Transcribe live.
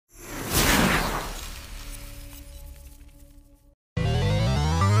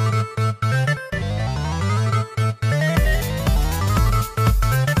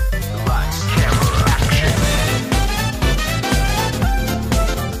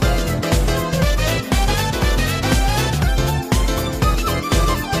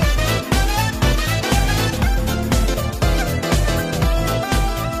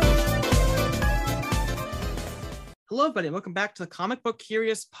everybody, and welcome back to the Comic Book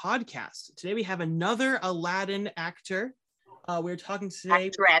Curious podcast. Today we have another Aladdin actor. We're talking today.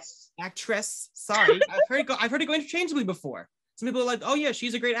 Actress. Sorry, I've heard it go interchangeably before. Some people are like, "Oh yeah,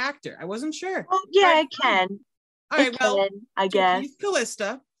 she's a great actor." I wasn't sure. Well, yeah, I can. All right, well, I guess.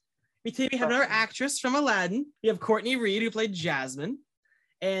 Callista. Today we have another actress from Aladdin. We have Courtney Reed, who played Jasmine,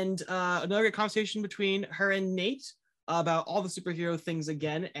 and another great conversation between her and Nate about all the superhero things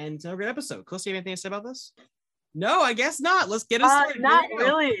again, and another great episode. Callista, you have anything to say about this? No, I guess not. Let's get us started. Not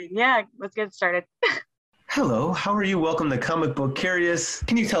really. Yeah, let's get started. Hello, how are you? Welcome to Comic Book Curious.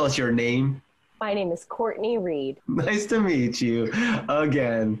 Can you tell us your name? My name is Courtney Reed. Nice to meet you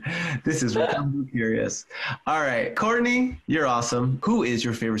again. This is Comic Book Curious. All right, Courtney, you're awesome. Who is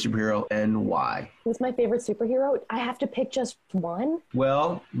your favorite superhero and why? Who's my favorite superhero? I have to pick just one?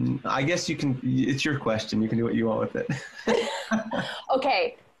 Well, I guess you can, it's your question. You can do what you want with it.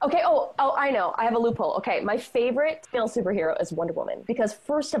 Okay. Oh, I know. I have a loophole. Okay, my favorite male superhero is Wonder Woman because,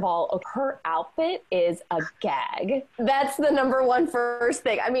 first of all, her outfit is a gag. That's the number one first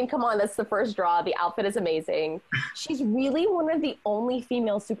thing. I mean, come on, that's the first draw. The outfit is amazing. She's really one of the only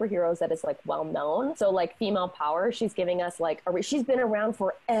female superheroes that is, like, well-known. So, like, female power, she's giving us, like, she's been around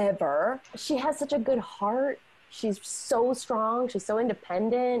forever. She has such a good heart. She's so strong. She's so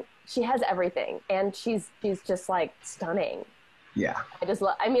independent. She has everything. And she's just, like, stunning. Yeah.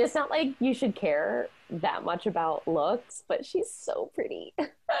 I mean, it's not like you should care that much about looks, but she's so pretty.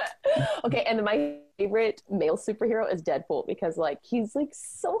 Okay, and then my favorite male superhero is Deadpool because, like, he's, like,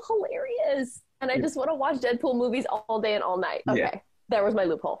 so hilarious. And I just want to watch Deadpool movies all day and all night. Okay, yeah. That was my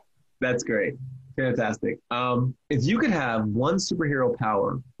loophole. That's great. Fantastic. If you could have one superhero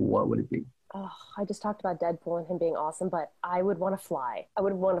power, what would it be? Oh, I just talked about Deadpool and him being awesome, but I would want to fly. I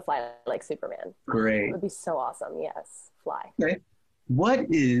would want to fly like Superman. Great. It would be so awesome. Yes, fly. Okay. What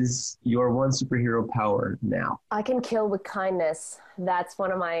is your one superhero power now? I can kill with kindness. That's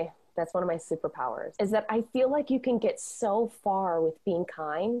one of my superpowers. Is that I feel like you can get so far with being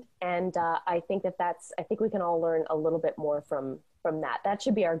kind, and I think we can all learn a little bit more from that. That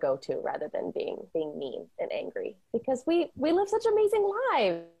should be our go-to rather than being mean and angry, because we live such amazing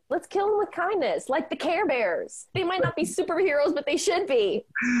lives. Let's kill them with kindness, like the Care Bears. They might not be superheroes, but they should be.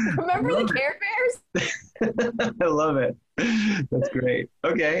 Remember the Care Bears? I love it. That's great.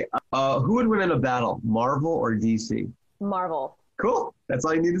 Okay. Who would win in a battle, Marvel or DC? Marvel. Cool. That's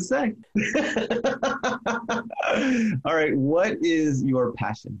all you need to say. All right. What is your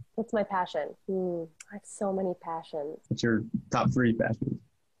passion? What's my passion? I have so many passions. What's your top 3 passions?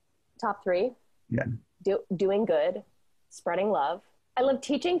 Top 3? Yeah. Doing good, spreading love. I love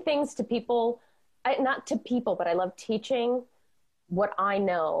teaching things to people, not to people, but I love teaching what I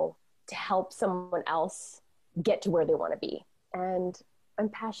know to help someone else get to where they want to be. And I'm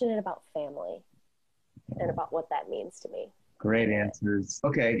passionate about family and about what that means to me. Great answers.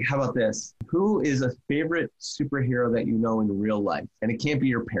 Okay, how about this? Who is a favorite superhero that you know in real life? And it can't be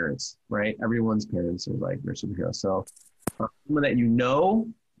your parents, right? Everyone's parents are like their superhero. So someone that you know,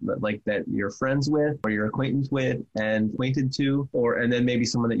 like that you're friends with or you're acquainted to, and then maybe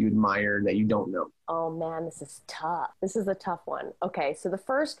someone that you admire that you don't know. Oh man, this is tough. This is a tough one. Okay, so the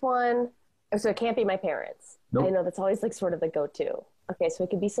first one, so it can't be my parents. Nope. I know that's always like sort of the go-to. Okay, so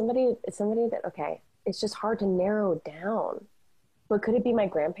it could be somebody that, okay, it's just hard to narrow down. But could it be my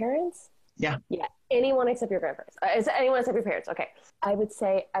grandparents? Yeah. Yeah. Anyone except your grandparents. Anyone except your parents. Okay. I would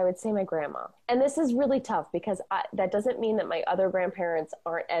say my grandma. And this is really tough because that doesn't mean that my other grandparents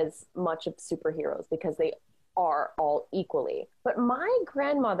aren't as much of superheroes, because they are all equally. But my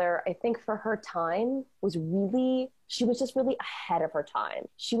grandmother, I think for her time she was just really ahead of her time.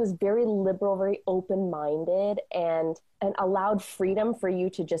 She was very liberal, very open-minded, and allowed freedom for you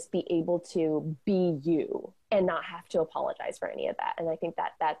to just be able to be you and not have to apologize for any of that. And I think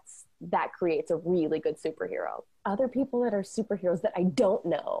that creates a really good superhero. Other people that are superheroes that I don't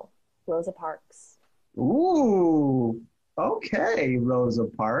know, Rosa Parks. Ooh, okay, Rosa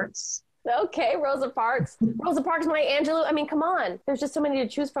Parks. Okay, Rosa Parks. Rosa Parks, Maya Angelou. I mean, come on. There's just so many to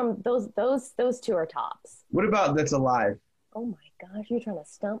choose from. Those two are tops. What about that's alive? Oh my gosh, you're trying to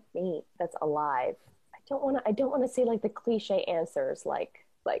stump me. That's alive. I don't want to say like the cliche answers like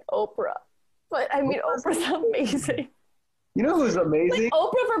Oprah. But I mean, Oprah's amazing. You know who's amazing? Like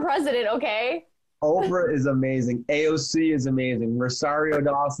Oprah for president, okay? Oprah is amazing. AOC is amazing. Rosario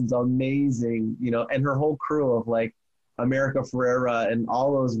Dawson's amazing. You know, and her whole crew of like America Ferrera and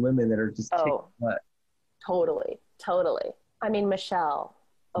all those women that are just kicking butt. Totally. I mean, Michelle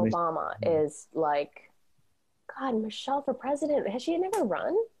Obama is like, God, Michelle for president. Has she never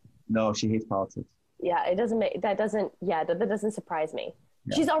run? No, she hates politics. Yeah, that doesn't surprise me.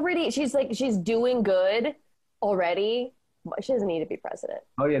 Yeah. She's doing good, already. She doesn't need to be president.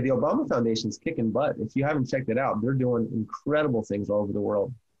 Oh yeah, the Obama Foundation's kicking butt. If you haven't checked it out, they're doing incredible things all over the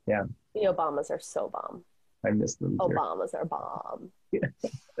world. Yeah. The Obamas are so bomb. I miss them. Obamas are bomb.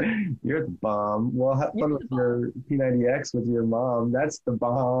 You're the bomb. Well, have fun with your P90X with your mom. That's the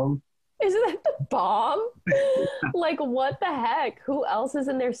bomb. Isn't that the bomb? Like, what the heck? Who else is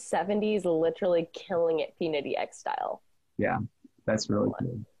in their 70s literally killing it P90X style? Yeah, that's really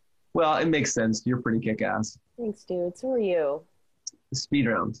cool. Well, it makes sense. You're pretty kick-ass. Thanks, dude. So are you. Speed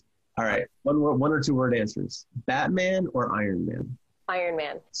round. All right. One or two word answers. Batman or Iron Man? Iron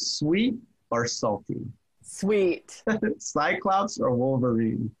Man. Sweet or salty? Sweet. Cyclops or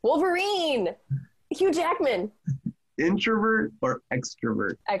Wolverine? Wolverine. Hugh Jackman. Introvert or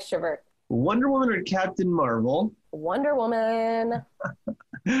extrovert? Extrovert. Wonder Woman or Captain Marvel? Wonder Woman.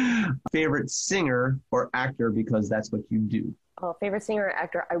 Favorite singer or actor because that's what you do? Oh, favorite singer or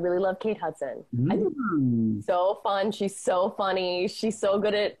actor? I really love Kate Hudson. Mm. So fun. She's so funny. She's so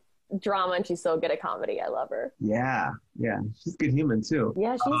good at drama and she's so good at comedy. I love her. Yeah. She's a good human too.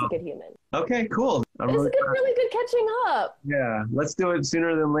 Yeah, she's a good human. Okay, cool. It's really good catching up. Yeah, let's do it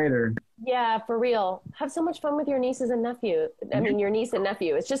sooner than later. Yeah, for real. Have so much fun with your nieces and nephew. I mean, your niece and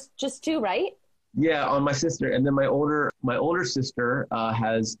nephew. It's just two, right? Yeah, on my sister, and then my older sister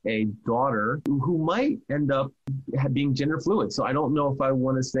has a daughter who might end up being gender fluid. So I don't know if I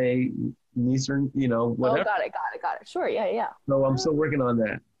want to say niece or whatever. Oh, got it. Sure, yeah. So I'm still working on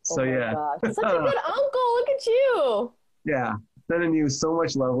that. So yeah, gosh. Such a good uncle. Look at you. Yeah, sending you so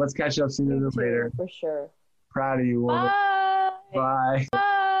much love. Let's catch up sooner than later. For sure. Proud of you, woman. Bye.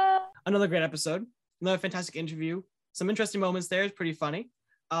 Bye. Another great episode. Another fantastic interview. Some interesting moments there. It's pretty funny.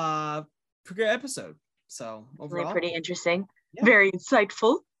 Great episode. So overall, pretty interesting. Yeah. Very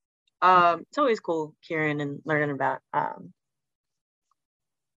insightful. It's always cool hearing and learning about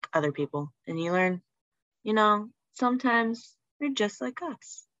other people, and you learn, sometimes they're just like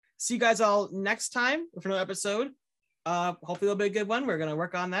us. See you guys all next time for another episode. Hopefully it'll be a good one. We're gonna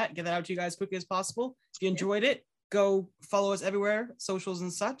work on that, get that out to you guys as quickly as possible. If you enjoyed it, go follow us everywhere, socials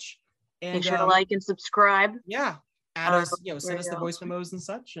and such. And make sure to like and subscribe. Yeah. Add us, send us the voice memos and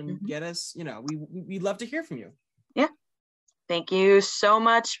such, and get us, we'd love to hear from you. Yeah. Thank you so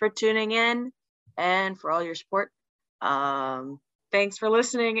much for tuning in and for all your support. Thanks for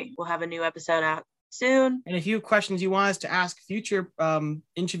listening. We'll have a new episode out soon. And if you have questions you want us to ask future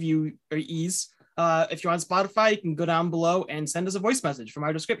interviewees, if you're on Spotify, you can go down below and send us a voice message from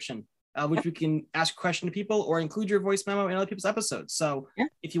our description, which we can ask a question to people or include your voice memo in other people's episodes. So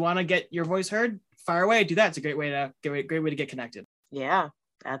if you want to get your voice heard, fire away, do that. It's a great way to get connected. Yeah,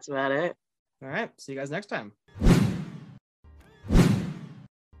 that's about it. All right. See you guys next time.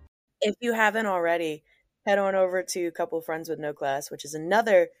 If you haven't already, head on over to Couple Friends with No Class, which is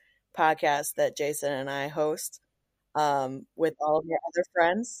another podcast that Jason and I host with all of your other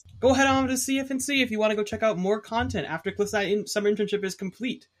friends. Go head on to CFNC if you want to go check out more content after Cliffside Summer Internship is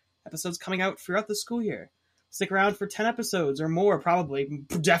complete. Episodes coming out throughout the school year. Stick around for 10 episodes or more, probably.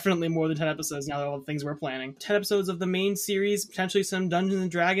 Definitely more than 10 episodes now, all the things we're planning. 10 episodes of the main series, potentially some Dungeons &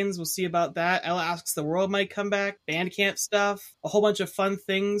 Dragons. We'll see about that. Ella Asks the World might come back. Bandcamp stuff. A whole bunch of fun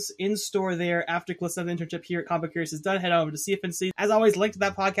things in store there after Cliffside Internship here at Comic Curious is done. Head over to CFNC. As always, link to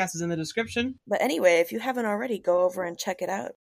that podcast is in the description. But anyway, if you haven't already, go over and check it out.